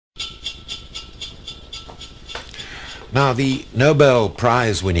Now, the Nobel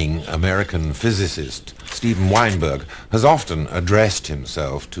Prize-winning American physicist Stephen Weinberg has often addressed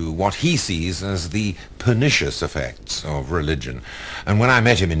himself to what he sees as the pernicious effects of religion. And when I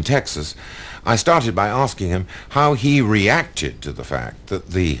met him in Texas, I started by asking him how he reacted to the fact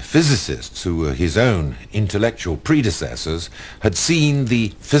that the physicists who were his own intellectual predecessors had seen the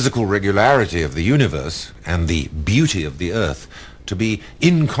physical regularity of the universe and the beauty of the earth to be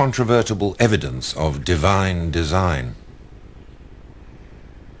incontrovertible evidence of divine design.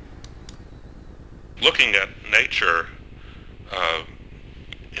 Looking at nature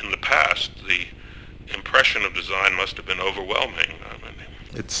in the past, the impression of design must have been overwhelming.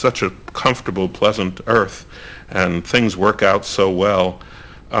 It's such a comfortable, pleasant earth, and things work out so well.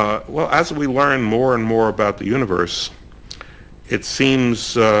 Well, as we learn more and more about the universe, it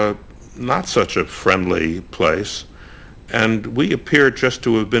seems not such a friendly place, and we appear just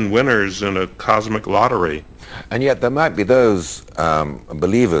to have been winners in a cosmic lottery. And yet there might be those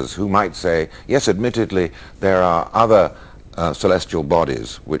believers who might say, yes, admittedly, there are other celestial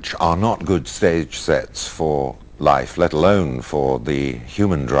bodies which are not good stage sets for life, let alone for the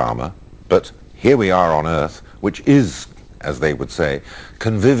human drama, but here we are on Earth, which is, as they would say,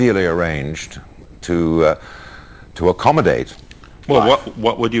 convivially arranged to accommodate. Well,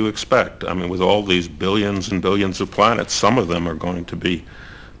 what would you expect? I mean, with all these billions and billions of planets, some of them are going to be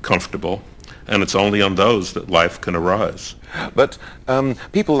comfortable, and it's only on those that life can arise. But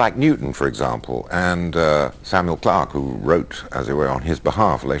people like Newton, for example, and Samuel Clarke, who wrote, as it were, on his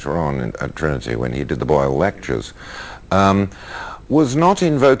behalf later on at Trinity when he did the Boyle Lectures, was not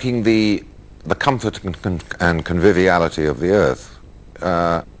invoking the comfort and conviviality of the earth.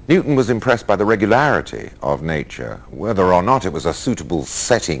 Newton was impressed by the regularity of nature, whether or not it was a suitable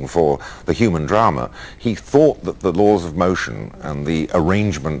setting for the human drama. He thought that the laws of motion and the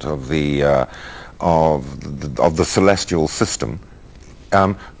arrangement of the celestial system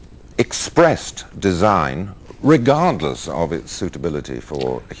expressed design regardless of its suitability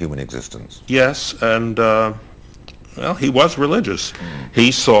for human existence. Yes, and well, he was religious.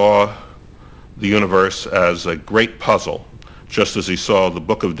 He saw the universe as a great puzzle, just as he saw the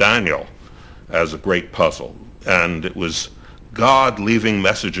book of Daniel as a great puzzle. And it was God leaving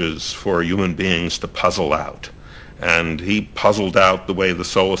messages for human beings to puzzle out. And he puzzled out the way the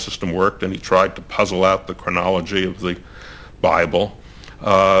solar system worked, and he tried to puzzle out the chronology of the Bible.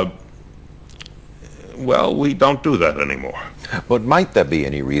 Well, we don't do that anymore. But might there be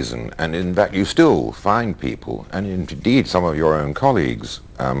any reason, and in fact you still find people, and indeed some of your own colleagues,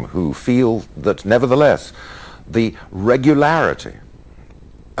 who feel that nevertheless the regularity,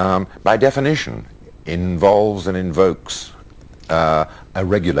 by definition, involves and invokes a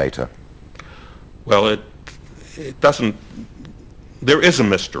regulator? Well, it doesn't. There is a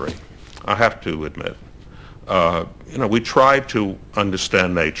mystery, I have to admit. You know, we try to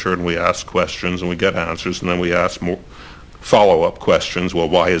understand nature, and we ask questions, and we get answers, and then we ask more follow-up questions. Well,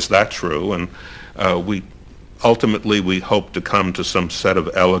 why is that true? And we ultimately hope to come to some set of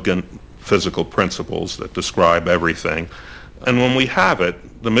elegant physical principles that describe everything. And when we have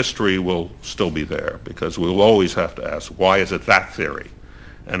it, the mystery will still be there, because we'll always have to ask, why is it that theory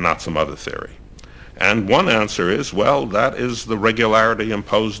and not some other theory? And one answer is, well, that is the regularity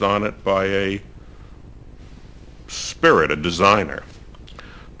imposed on it by a spirit, a designer.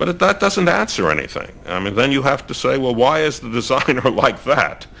 But that doesn't answer anything. I mean, then you have to say, well, why is the designer like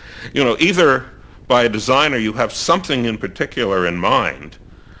that? You know, either by a designer you have something in particular in mind,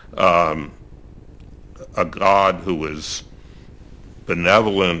 a God who is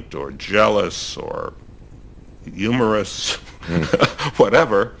benevolent or jealous or humorous,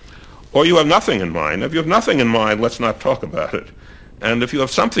 whatever, or you have nothing in mind. If you have nothing in mind, let's not talk about it. And if you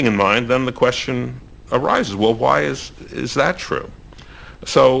have something in mind, then the question arises, well, why is that true?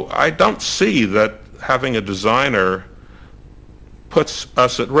 So I don't see that having a designer puts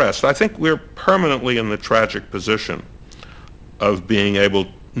us at rest. I think we're permanently in the tragic position of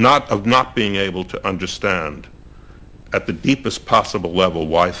not being able to understand at the deepest possible level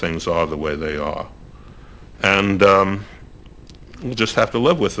why things are the way they are. And we'll just have to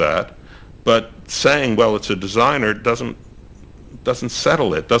live with that. But saying, well, it's a designer doesn't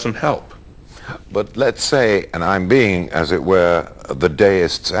settle it, doesn't help. But let's say, and I'm being, as it were, the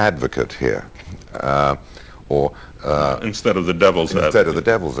deist's advocate here, instead of the devil's advocate. Instead of the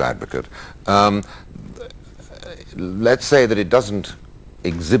devil's advocate. Let's say that it doesn't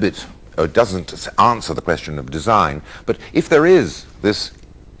exhibit, or doesn't answer the question of design, but if there is this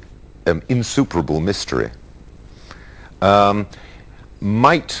insuperable mystery,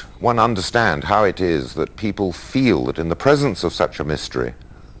 might one understand how it is that people feel that in the presence of such a mystery,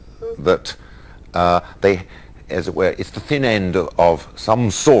 that they as it were, it's the thin end of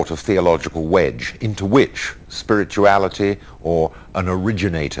some sort of theological wedge into which spirituality or an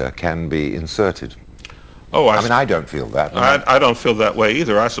originator can be inserted. Oh, I mean, I don't feel that. I don't feel that way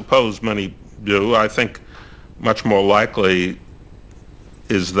either. I suppose many do. I think much more likely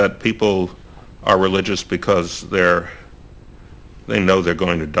is that people are religious because they know they're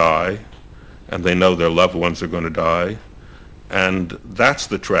going to die, and they know their loved ones are going to die, and that's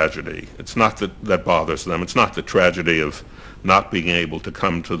the tragedy. It's not that bothers them. It's not the tragedy of not being able to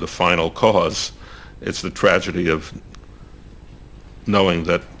come to the final cause. It's the tragedy of knowing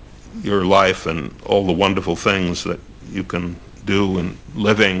that your life and all the wonderful things that you can do and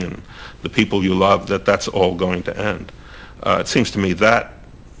living and the people you love, that's all going to end. It seems to me that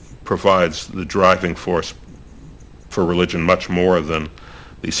provides the driving force for religion much more than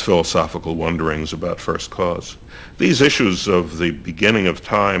these philosophical wonderings about first cause. These issues of the beginning of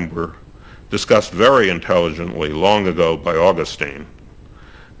time were discussed very intelligently long ago by Augustine,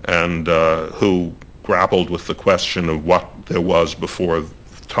 and who grappled with the question of what there was before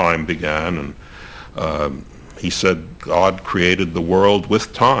time began, and he said God created the world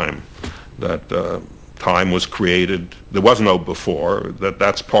with time, that time was created, there was no before,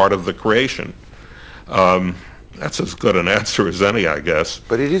 that's part of the creation. That's as good an answer as any, I guess.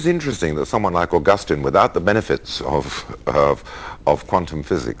 But it is interesting that someone like Augustine, without the benefits of quantum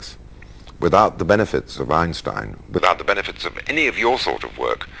physics, without the benefits of Einstein, without the benefits of any of your sort of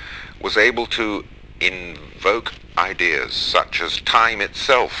work, was able to invoke ideas such as time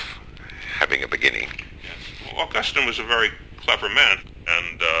itself having a beginning. Yes. Well, Augustine was a very clever man,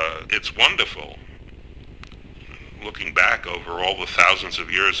 and it's wonderful, looking back over all the thousands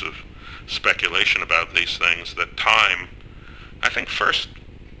of years of speculation about these things, that time, I think first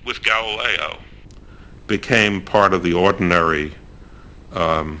with Galileo, became part of the ordinary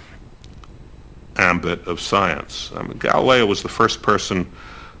ambit of science. I mean, Galileo was the first person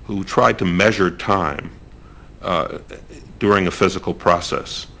who tried to measure time during a physical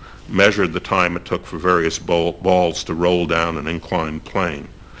process, measured the time it took for various balls to roll down an inclined plane,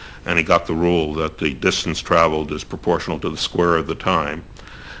 and he got the rule that the distance traveled is proportional to the square of the time.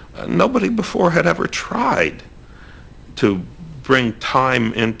 Nobody before had ever tried to bring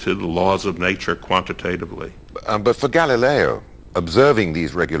time into the laws of nature quantitatively. But for Galileo, observing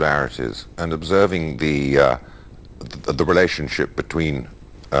these regularities and observing the relationship between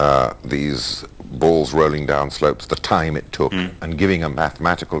these balls rolling down slopes, the time it took, and giving a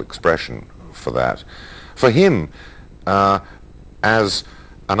mathematical expression for that, for him, as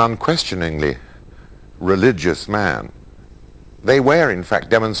an unquestioningly religious man, they were in fact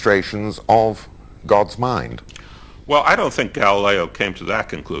demonstrations of God's mind. Well, I don't think Galileo came to that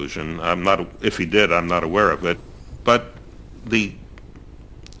conclusion. If he did, I'm not aware of it. But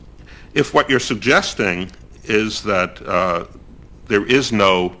if what you're suggesting is that there is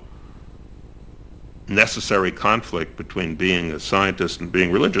no necessary conflict between being a scientist and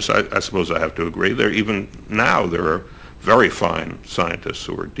being religious, I suppose I have to agree. Even now there are very fine scientists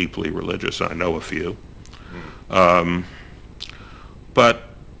who are deeply religious. I know a few. But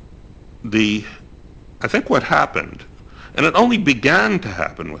I think what happened, and it only began to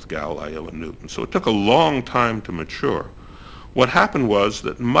happen with Galileo and Newton, so it took a long time to mature. What happened was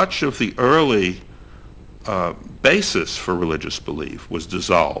that much of the early basis for religious belief was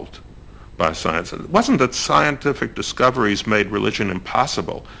dissolved by science. It wasn't that scientific discoveries made religion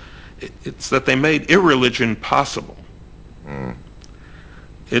impossible. It's that they made irreligion possible.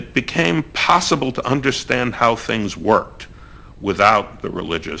 It became possible to understand how things worked without the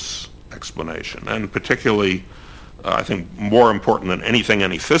religious explanation. And particularly, I think more important than anything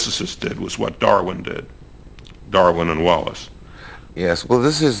any physicist did was what Darwin did. Darwin and Wallace. Yes, well,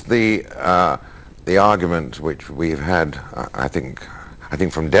 this is the argument which we've had, I think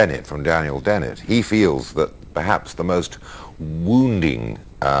from Daniel Dennett. He feels that perhaps the most wounding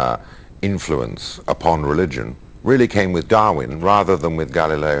influence upon religion really came with Darwin rather than with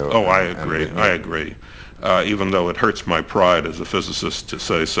Galileo. Oh, I agree. Even though it hurts my pride as a physicist to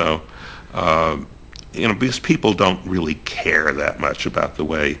say so, because people don't really care that much about the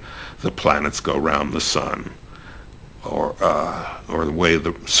way the planets go around the sun, or the way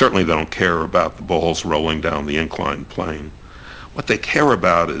certainly they don't care about the balls rolling down the inclined plane. What they care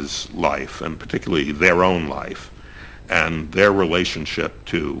about is life, and particularly their own life, and their relationship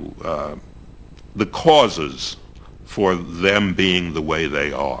to the causes for them being the way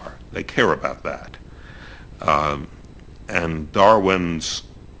they are. They care about that. And Darwin's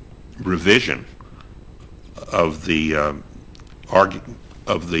revision of the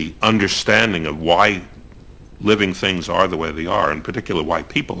understanding of why living things are the way they are, in particular why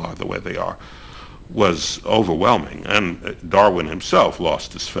people are the way they are, was overwhelming, and Darwin himself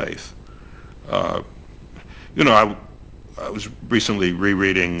lost his faith. You know, I was recently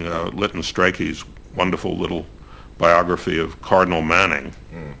rereading Lytton Strachey's wonderful little biography of Cardinal Manning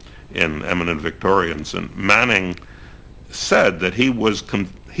in Eminent Victorians, and Manning said that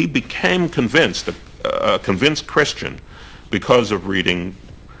he became convinced, a convinced Christian, because of reading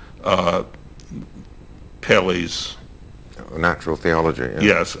Paley's Natural Theology. Yeah.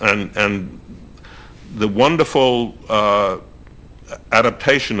 Yes, and the wonderful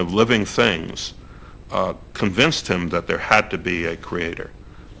adaptation of living things convinced him that there had to be a creator,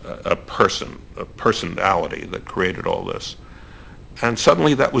 a personality that created all this. And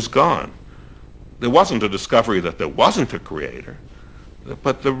suddenly that was gone. There wasn't a discovery that there wasn't a creator,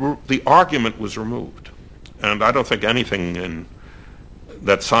 but the argument was removed. And I don't think anything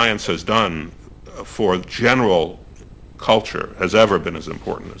that science has done for general culture has ever been as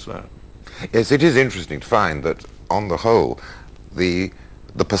important as that. Yes, it is interesting to find that, on the whole, the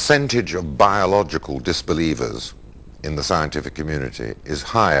percentage of biological disbelievers in the scientific community is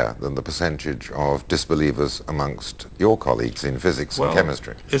higher than the percentage of disbelievers amongst your colleagues in physics and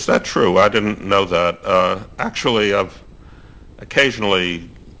chemistry. Is that true? I didn't know that. Actually, I've occasionally,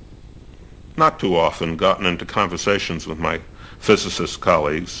 not too often, gotten into conversations with my physicist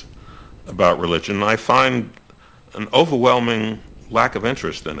colleagues about religion. I find an overwhelming lack of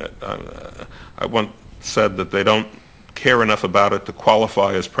interest in it. I once said that they don't care enough about it to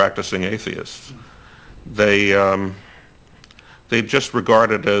qualify as practicing atheists. They just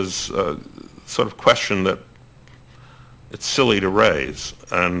regard it as a sort of question that it's silly to raise.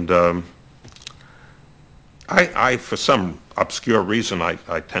 And I, for some obscure reason, I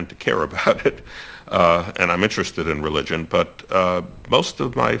tend to care about it, and I'm interested in religion, but most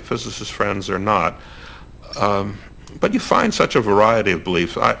of my physicist friends are not. But you find such a variety of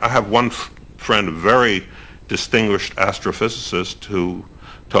beliefs. I have one friend, a very distinguished astrophysicist, who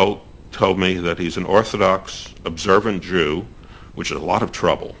told me that he's an Orthodox, observant Jew, which is a lot of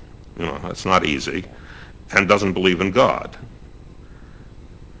trouble. You know, that's not easy, and doesn't believe in God.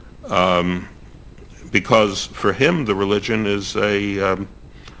 Because for him, the religion is a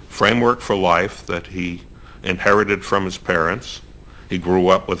framework for life that he inherited from his parents. He grew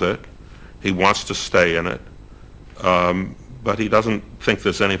up with it. He wants to stay in it. But he doesn't think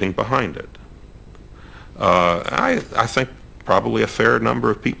there's anything behind it. I think probably a fair number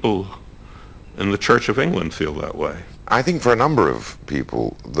of people in the Church of England feel that way. I think for a number of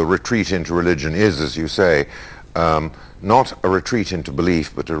people, the retreat into religion is, as you say, not a retreat into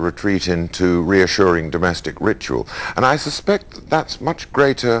belief, but a retreat into reassuring domestic ritual. And I suspect that's much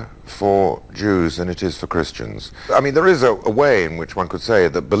greater for Jews than it is for Christians. I mean, there is a way in which one could say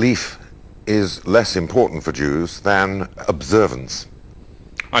that belief is less important for Jews than observance.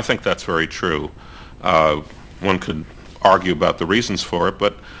 I think that's very true. One could argue about the reasons for it,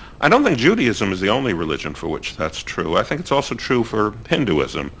 but I don't think Judaism is the only religion for which that's true. I think it's also true for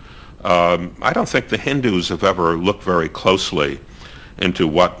Hinduism. I don't think the Hindus have ever looked very closely into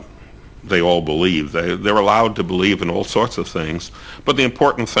what they all believe. They're allowed to believe in all sorts of things, but the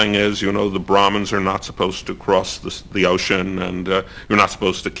important thing is, you know, the Brahmins are not supposed to cross the ocean, and you're not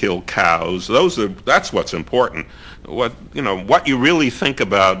supposed to kill cows. That's what's important. What you really think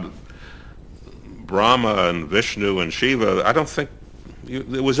about Brahma and Vishnu and Shiva, I don't think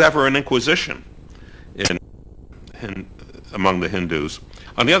there was ever an inquisition among the Hindus.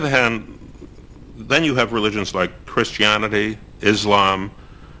 On the other hand, then you have religions like Christianity, Islam,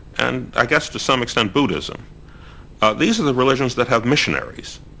 and I guess to some extent Buddhism. These are the religions that have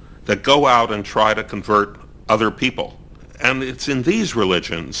missionaries that go out and try to convert other people. And it's in these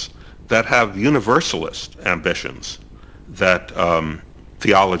religions that have universalist ambitions that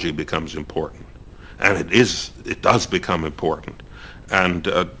theology becomes important. And it does become important. And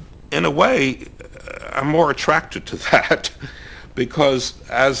in a way, I'm more attracted to that because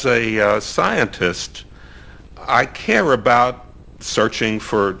as a scientist, I care about searching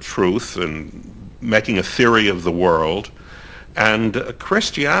for truth and making a theory of the world. And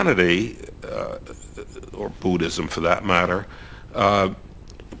Christianity, or Buddhism for that matter,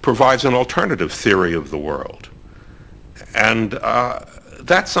 provides an alternative theory of the world. And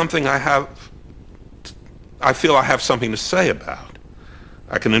that's something I feel I have something to say about.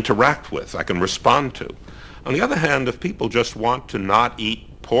 I can interact with, I can respond to. On the other hand, if people just want to not eat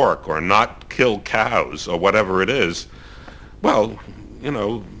pork or not kill cows or whatever it is, well, you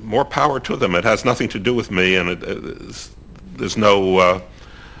know, more power to them. It has nothing to do with me, and there's no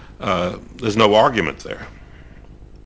argument there.